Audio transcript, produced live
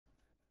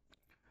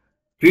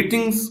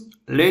Greetings,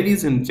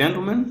 ladies and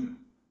gentlemen,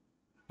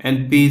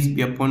 and peace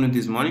be upon you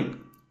this morning.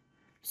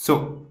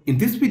 So, in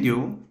this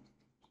video,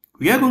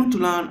 we are going to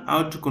learn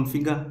how to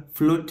configure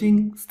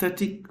floating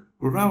static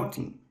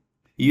routing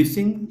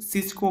using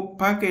Cisco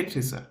Packet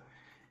Tracer.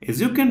 As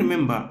you can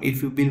remember,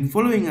 if you've been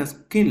following us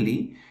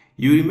keenly,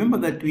 you remember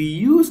that we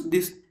use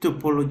this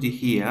topology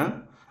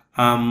here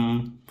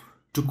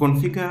to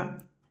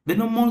configure the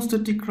normal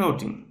static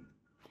routing.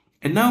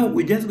 And now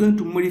we're just going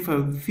to modify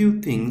a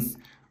few things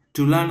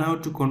to learn how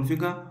to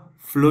configure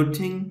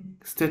floating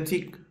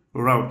static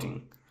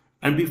routing.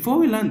 And before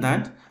we learn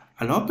that,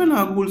 I'll open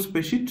our Google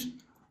spreadsheet.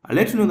 I'll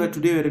let you know that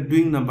today we're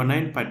doing number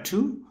 9 part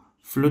 2,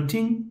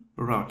 floating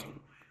routing.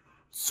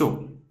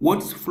 So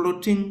what's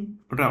floating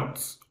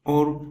routes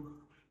or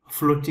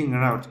floating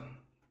routing?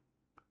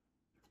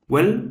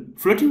 Well,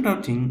 floating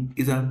routing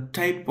is a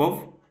type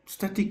of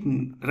static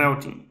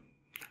routing,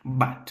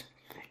 but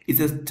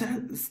it's a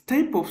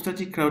type of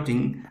static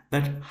routing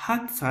that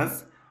acts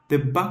as the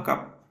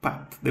backup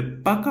path, the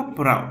backup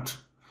route.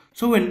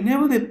 So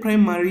whenever the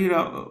primary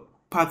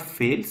path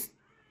fails,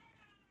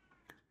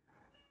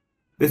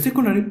 the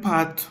secondary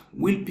path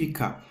will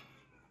pick up.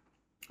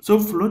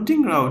 So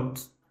floating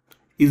route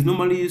is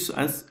normally used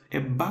as a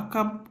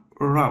backup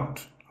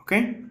route.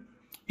 Okay,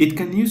 it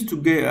can use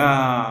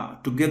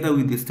together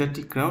with the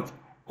static route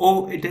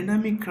or a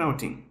dynamic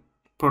routing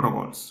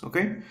protocols.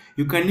 Okay,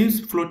 you can use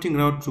floating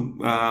route to,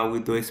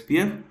 with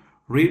OSPF,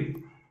 RIP,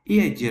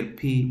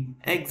 EIGRP,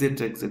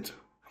 etc.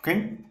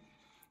 Okay,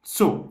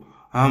 so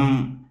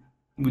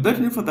without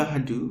any further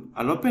ado,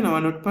 I'll open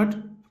our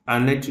notepad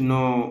and let you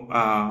know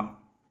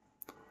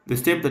the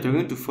step that we're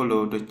going to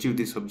follow to achieve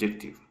this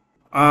objective.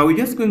 We're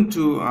just going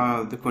to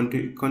the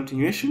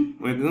continuation.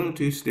 We're going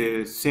to use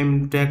the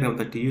same diagram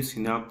that we used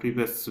in our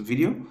previous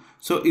video.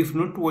 So if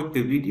not watch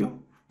the video,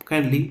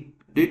 kindly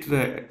do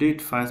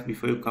it first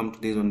before you come to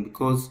this one,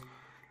 because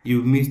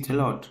you missed a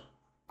lot.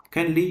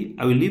 Kindly,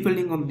 I will leave a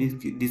link on the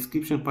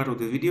description part of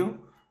the video.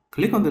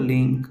 Click on the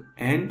link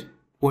and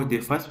watch the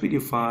first video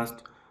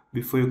first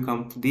before you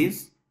come to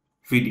this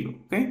video.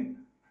 Okay,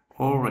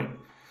 all right.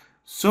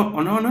 So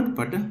on our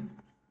notepad,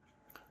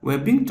 we're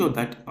being told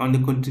that on the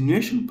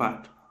continuation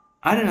part,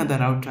 add another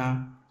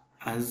router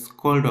as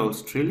called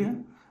Australia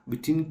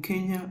between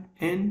Kenya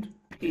and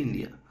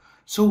India.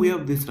 So we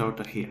have this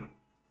router here.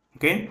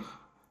 Okay,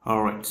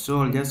 all right.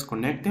 So I'll just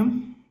connect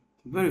them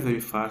very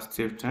fast,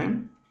 save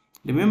time.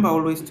 Remember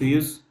always to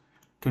use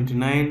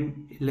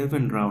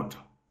 2911 router.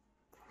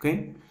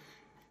 Okay,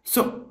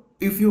 so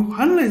if you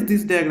analyze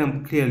this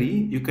diagram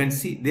clearly, you can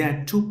see there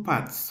are two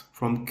paths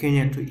from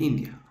Kenya to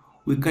India.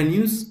 We can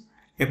use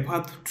a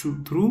path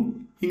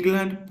through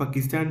England,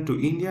 Pakistan to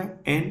India,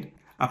 and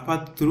a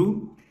path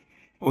through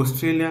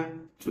Australia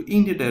to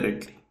India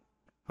directly.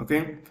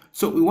 Okay,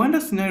 so we want a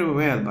scenario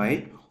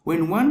whereby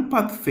when one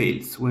path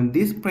fails, when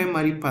this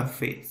primary path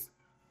fails,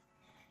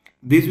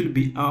 this will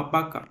be our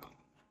backup.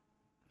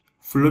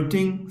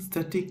 Floating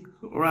static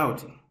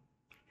routing.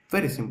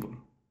 Very simple,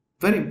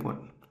 very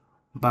important.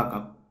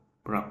 Backup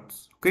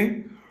routes.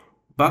 Okay,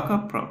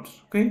 backup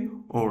routes. Okay,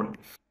 all right.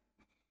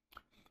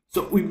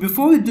 So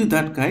before we do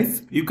that,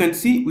 guys, you can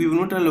see we've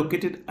not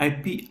allocated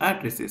IP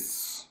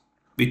addresses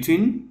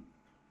between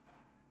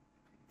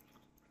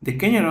the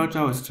Kenya router,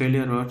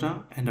 Australia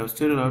router, and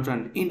Australia router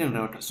and Indian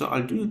router. So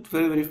I'll do it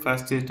very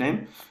fast this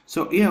time.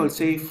 So here I will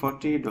say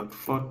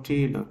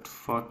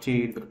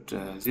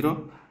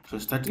 40.40.40.0, so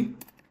starting,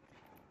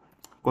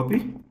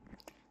 copy.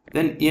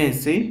 Then here I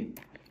say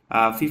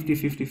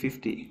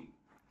 50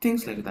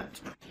 things like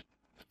that.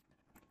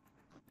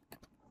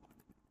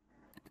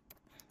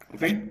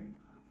 Okay.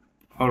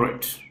 All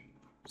right,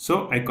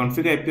 so I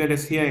configure IP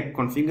address here. I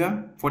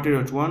configure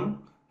 40.1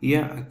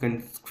 here. I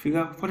can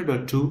configure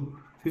 40.2,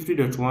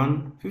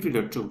 50.1,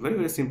 50.2.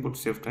 Very simple to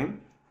save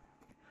time.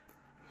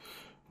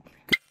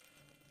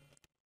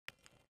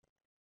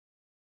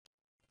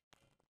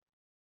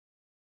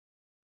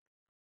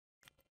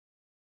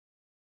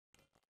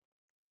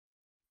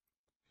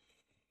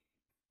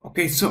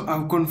 Okay, so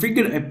I've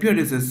configured IP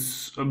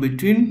addresses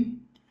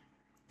between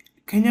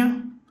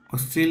Kenya,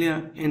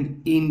 Australia,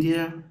 and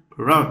India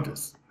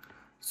routers.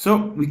 So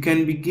we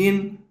can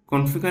begin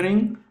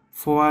configuring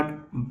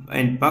forward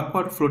and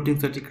backward floating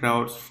static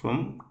routes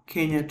from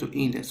Kenya to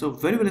India. So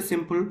very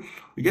simple.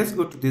 We just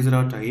go to this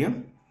router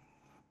here.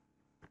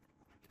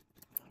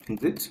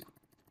 Exit.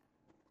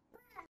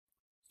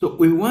 So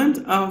we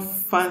want our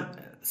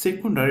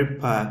secondary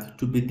path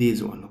to be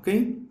this one.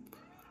 Okay,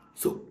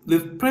 so the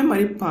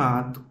primary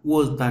path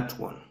was that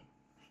one.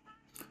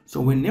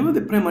 So whenever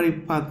the primary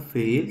path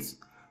fails,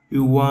 we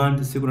want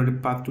the secondary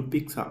path to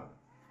pick up.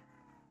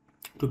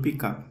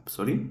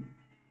 Sorry.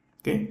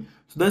 Okay,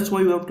 so that's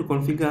why we have to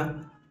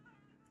configure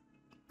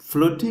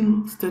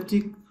floating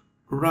static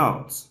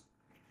routes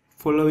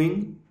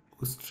following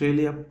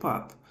Australia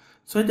path.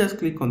 So I just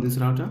click on this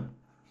router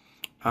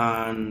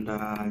and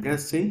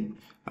just say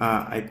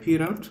IP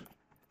route.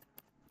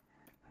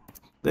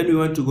 Then we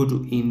want to go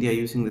to India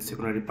using the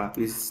secondary path.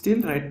 We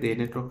still write the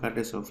network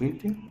address of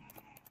India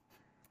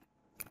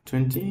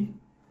 20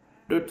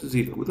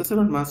 255.0 with a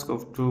server mask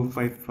of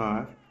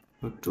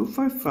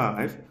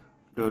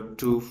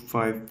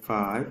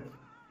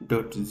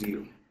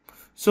 255.255.255.0.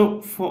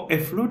 So for a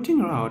floating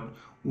route,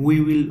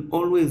 we will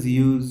always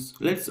use,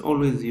 let's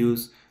always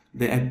use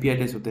the IP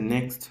address of the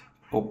next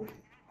hop.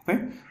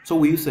 Okay, so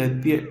we use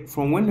IP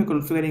from when you're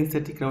configuring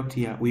static route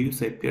here, we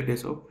use IP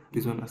address of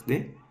this one as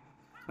the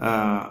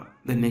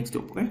next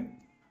hop. Okay,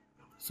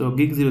 so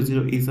gig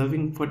 00 is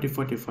having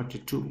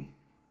 40.40.42.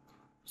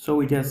 So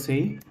we just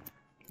say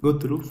go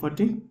through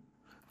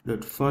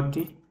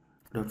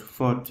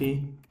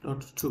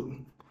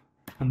 40.40.40.2,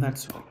 and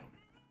that's all.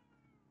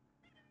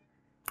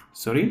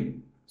 Sorry,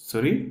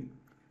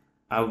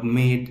 I've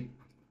made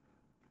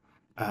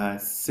a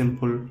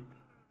simple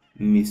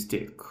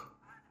mistake.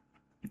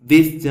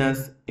 This is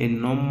just a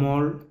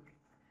normal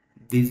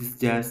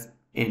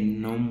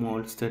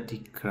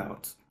static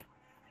route.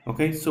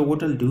 Okay, so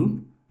what I'll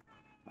do,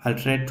 I'll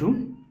try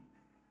to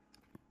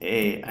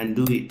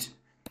undo it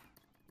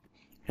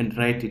and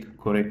write it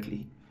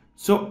correctly.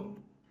 So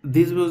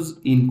this was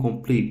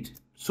incomplete,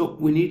 so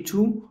we need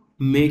to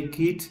make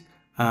it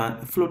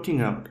a floating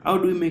route. How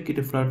do we make it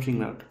a floating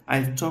route?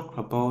 I talked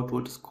about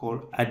what is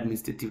called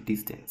administrative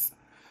distance.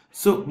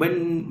 So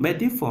by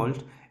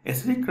default, a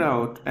static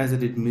route has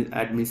an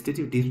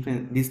administrative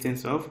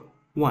distance of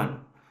 1.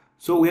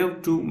 So we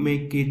have to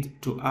make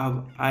it to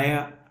have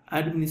higher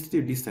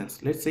administrative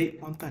distance, let's say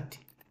 130,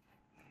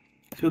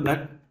 so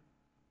that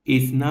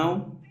is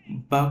now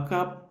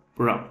backup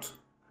route.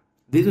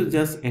 This is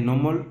just a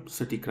normal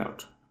static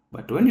route,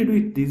 but when you do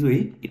it this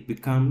way, it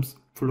becomes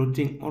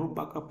floating or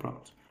backup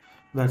route.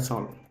 That's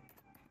all.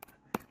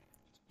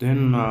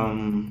 Then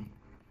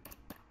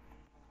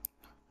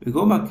we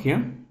go back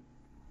here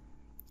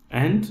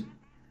and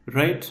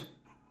write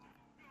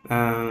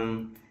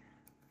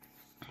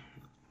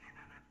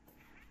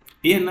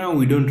here. Now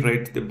we don't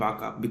write the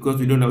backup because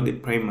we don't have the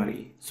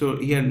primary, so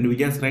here we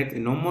just write a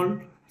normal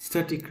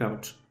static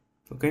route.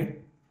 Okay,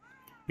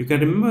 you can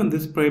remember on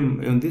this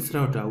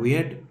router we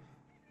had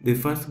the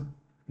first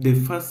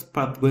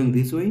path going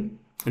this way,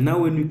 and now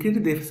when we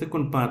created the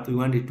second path we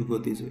want it to go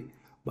this way.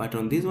 But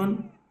on this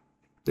one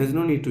there's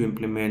no need to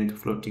implement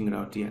floating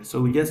route here, so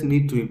we just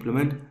need to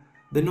implement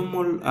the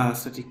normal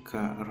static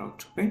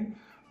route.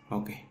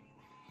 Okay,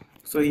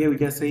 so here we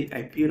just say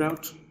IP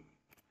route.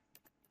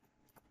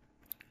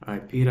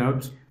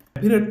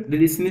 The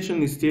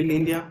destination is still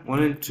India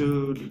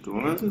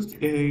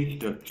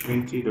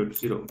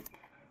 192.168.20.0.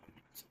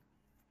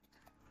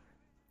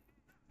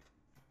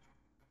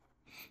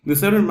 The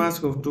server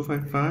mask of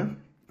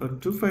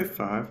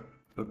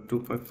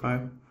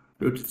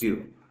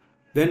 255.255.255.0.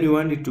 Then you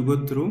want it to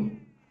go through,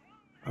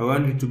 I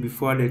want it to be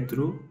forwarded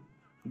through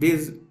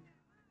this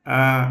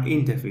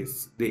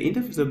interface. The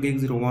interface of gig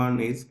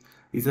 01 is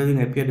having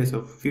IP address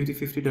of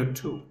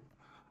 5050.2.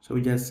 So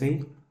we just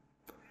say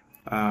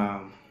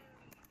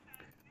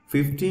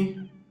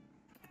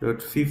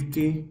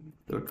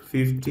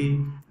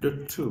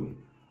 50.50.50.2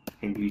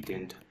 and hit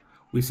enter.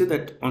 We say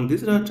that on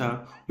this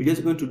router we're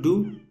just going to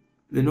do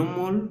the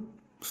normal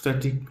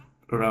static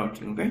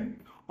routing. Okay,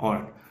 all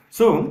right,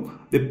 so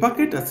the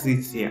packet has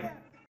reached here.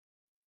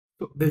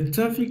 So the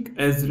traffic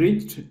has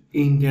reached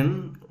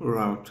Indian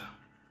router.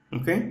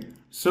 Okay,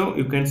 so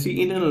you can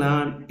see Indian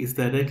LAN is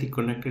directly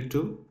connected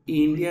to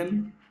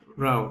Indian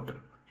router,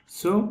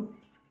 so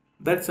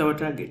that's our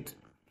target.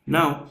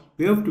 Now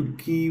we have to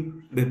give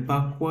the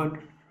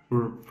backward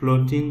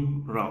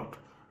floating route.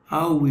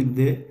 How will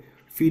the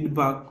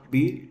feedback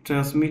be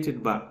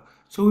transmitted back?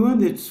 So we want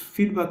the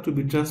feedback to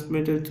be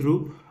transmitted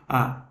through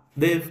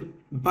the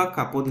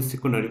backup or the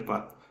secondary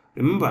path.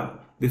 Remember,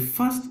 the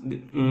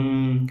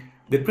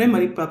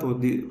primary path was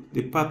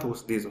the path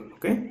was this one.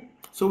 Okay,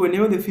 so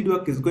whenever the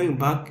feedback is going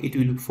back, it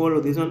will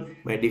follow this one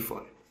by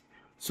default.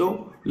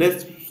 So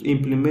let's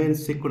implement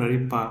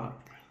secondary path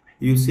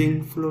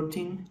using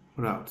floating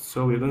route.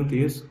 So we're going to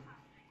use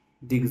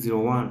dig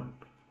 01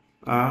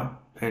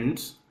 and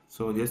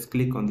so just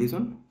click on this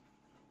one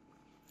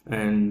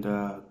and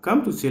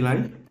come to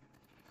CLI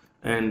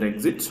and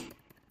exit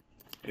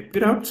IP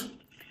route.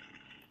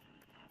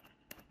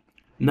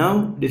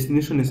 Now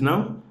destination is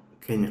now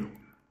Kenya.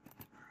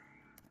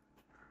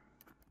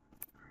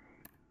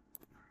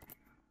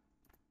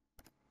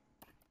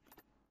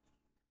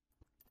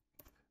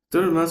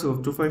 Total mask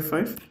of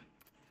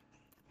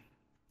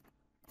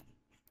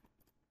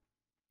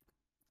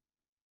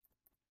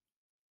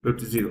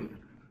 255.0.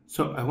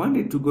 So I want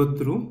it to go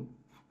through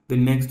the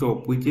next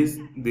hop, which is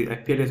the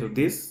IP address of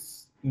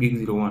this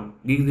gig 01.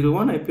 Gig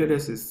 01 IP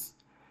address is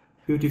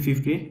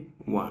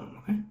 5051.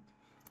 Okay,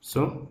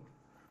 so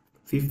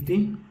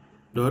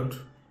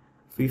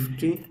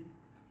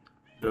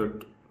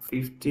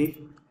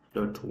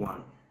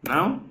 50.50.50.1.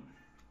 Now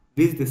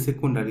this is the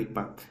secondary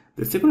path.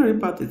 The secondary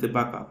path is the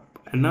backup,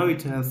 and now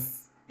it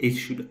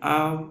should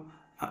have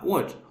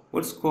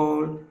what's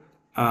called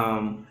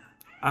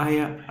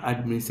higher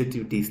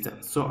administrative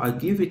distance. So I'll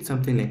give it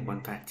something like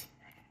 130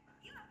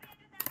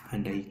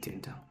 and I hit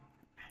enter,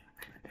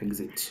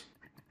 exit.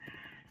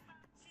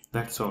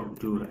 That's all.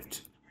 Do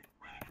right.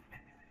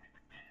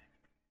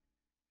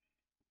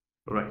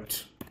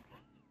 Right.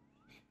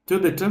 So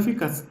the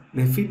traffic has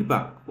the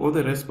feedback or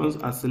the response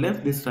has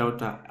left this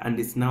router and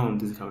is now on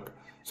this router.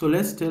 So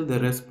let's tell the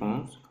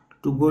response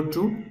to go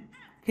to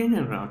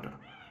Kenyan router.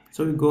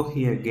 So we go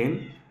here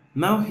again.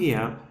 Now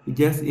here we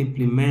just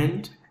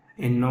implement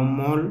a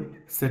normal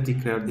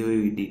static route the way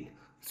we did.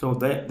 So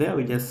there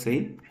we just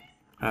say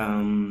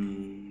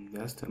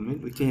just a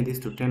minute, we change this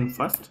to 10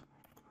 first.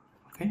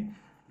 Okay,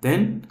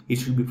 then it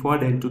should be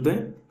forwarded to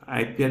the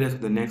IP address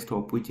of the next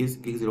hop, which is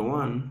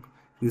X01.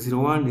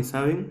 X01 is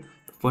having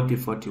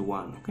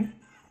 4041. Okay,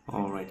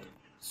 all right,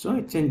 so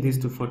I change this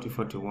to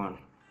 4041.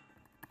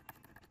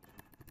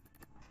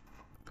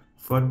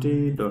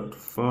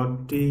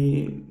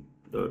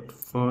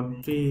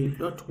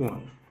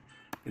 40.40.40.1,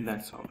 and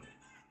that's all.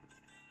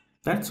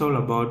 That's all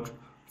about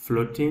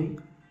floating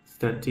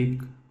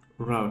static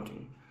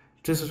routing.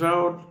 Trace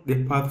route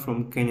the path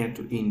from Kenya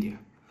to India.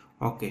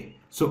 Okay,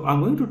 so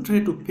I'm going to try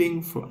to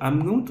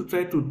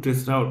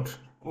trace route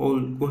all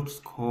what's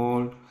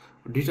called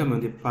determine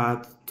the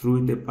path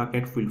through the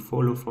packet will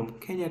follow from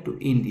Kenya to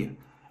India.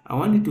 I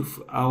want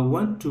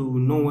to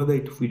know whether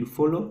it will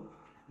follow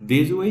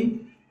this way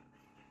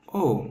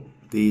or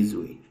this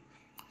way.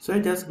 So I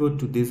just go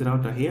to this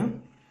router here,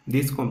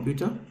 this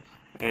computer,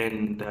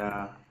 and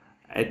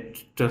I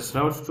trace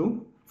route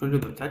to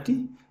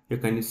 2030. You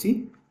can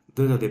see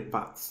those are the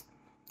paths.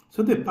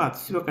 So the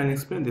paths, if I can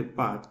explain the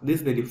path, this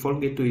is the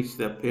default gateway, which is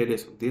the IP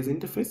address of this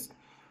interface.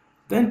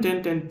 Then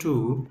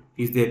 10.10.2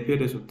 is the IP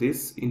address of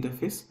this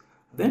interface.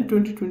 Then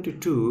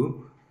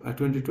 2022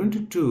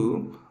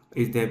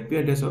 is the IP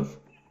address of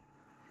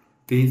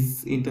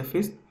this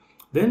interface.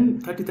 Then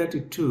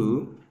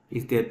 3032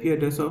 is the IP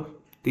address of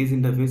this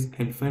interface,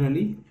 and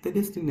finally the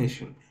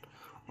destination.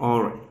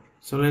 Alright,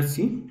 so let's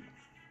see.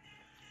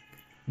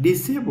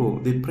 Disable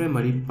the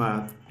primary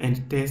path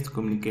and test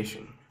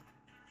communication.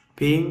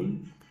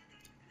 Ping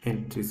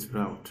and trace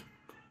route.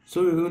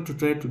 So we're going to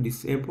try to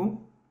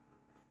disable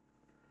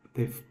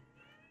the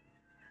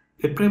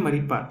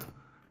primary path.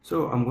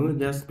 So I'm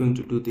just going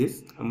to do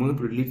this. I'm going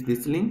to delete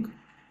this link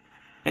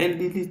and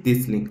delete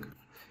this link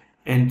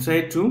and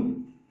try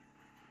to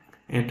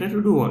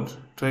do what?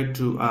 Try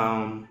to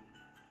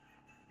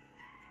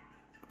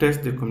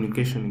test the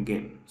communication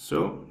again.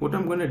 So what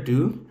I'm going to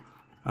do,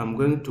 I'm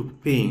going to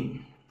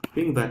ping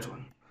that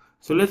one.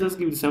 So let's just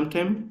give it some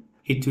time.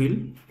 If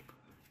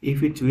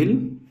it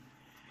will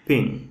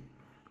ping.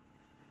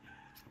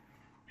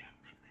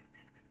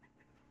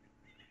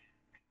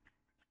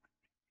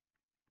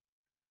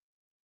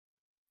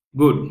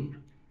 Good.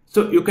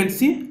 So you can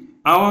see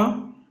our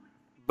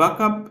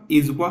backup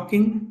is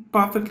working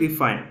perfectly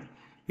fine.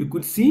 You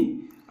could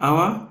see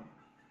our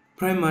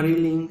primary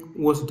link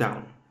was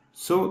down.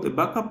 So the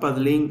backup as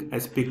link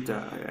as picked.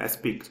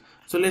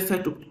 So let's try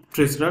to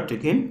trace route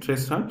again.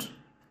 Trace route.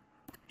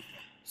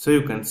 So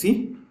you can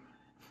see.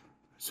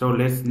 So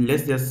let's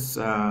just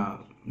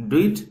do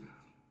it.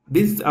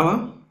 This is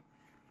the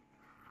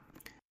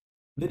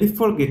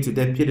default gateway,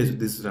 the IP address of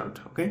this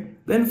route. Okay.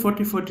 Then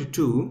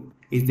 4042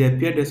 is the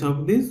IP address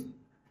of this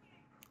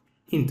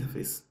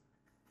interface.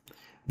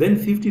 Then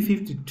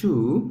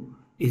 5052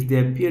 is the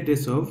IP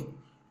address of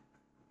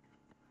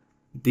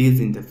this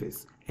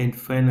interface, and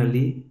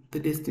finally the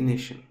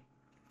destination.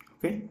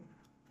 Okay,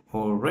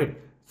 all right.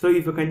 So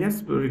if you can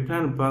just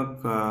return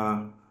back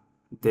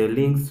the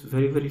links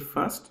very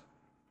fast,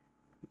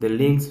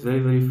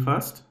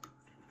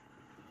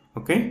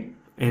 okay,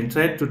 and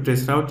try to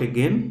trace out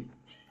again.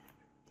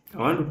 I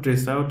want to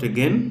trace out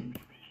again.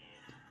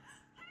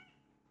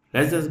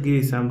 Let's just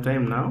give it some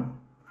time now.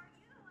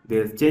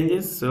 There's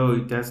changes, so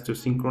it has to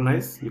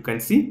synchronize. You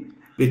can see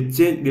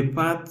the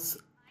paths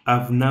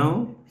have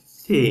now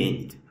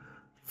changed.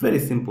 Very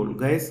simple,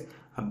 guys.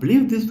 I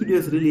believe this video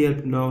has really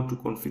helped now to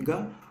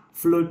configure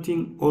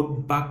floating or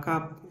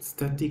backup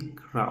static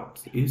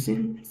routes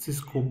using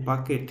Cisco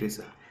Packet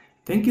Tracer.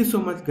 Thank you so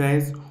much,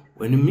 guys.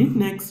 When we meet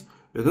next,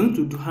 we're going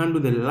to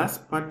handle the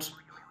last part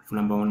of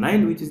number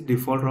 9, which is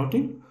default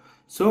routing.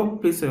 So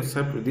please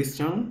subscribe to this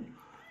channel,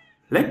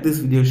 like this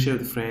video, share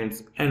with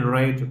friends, and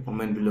write a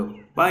comment below.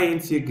 Bye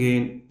and see you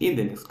again in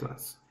the next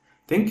class.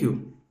 Thank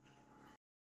you.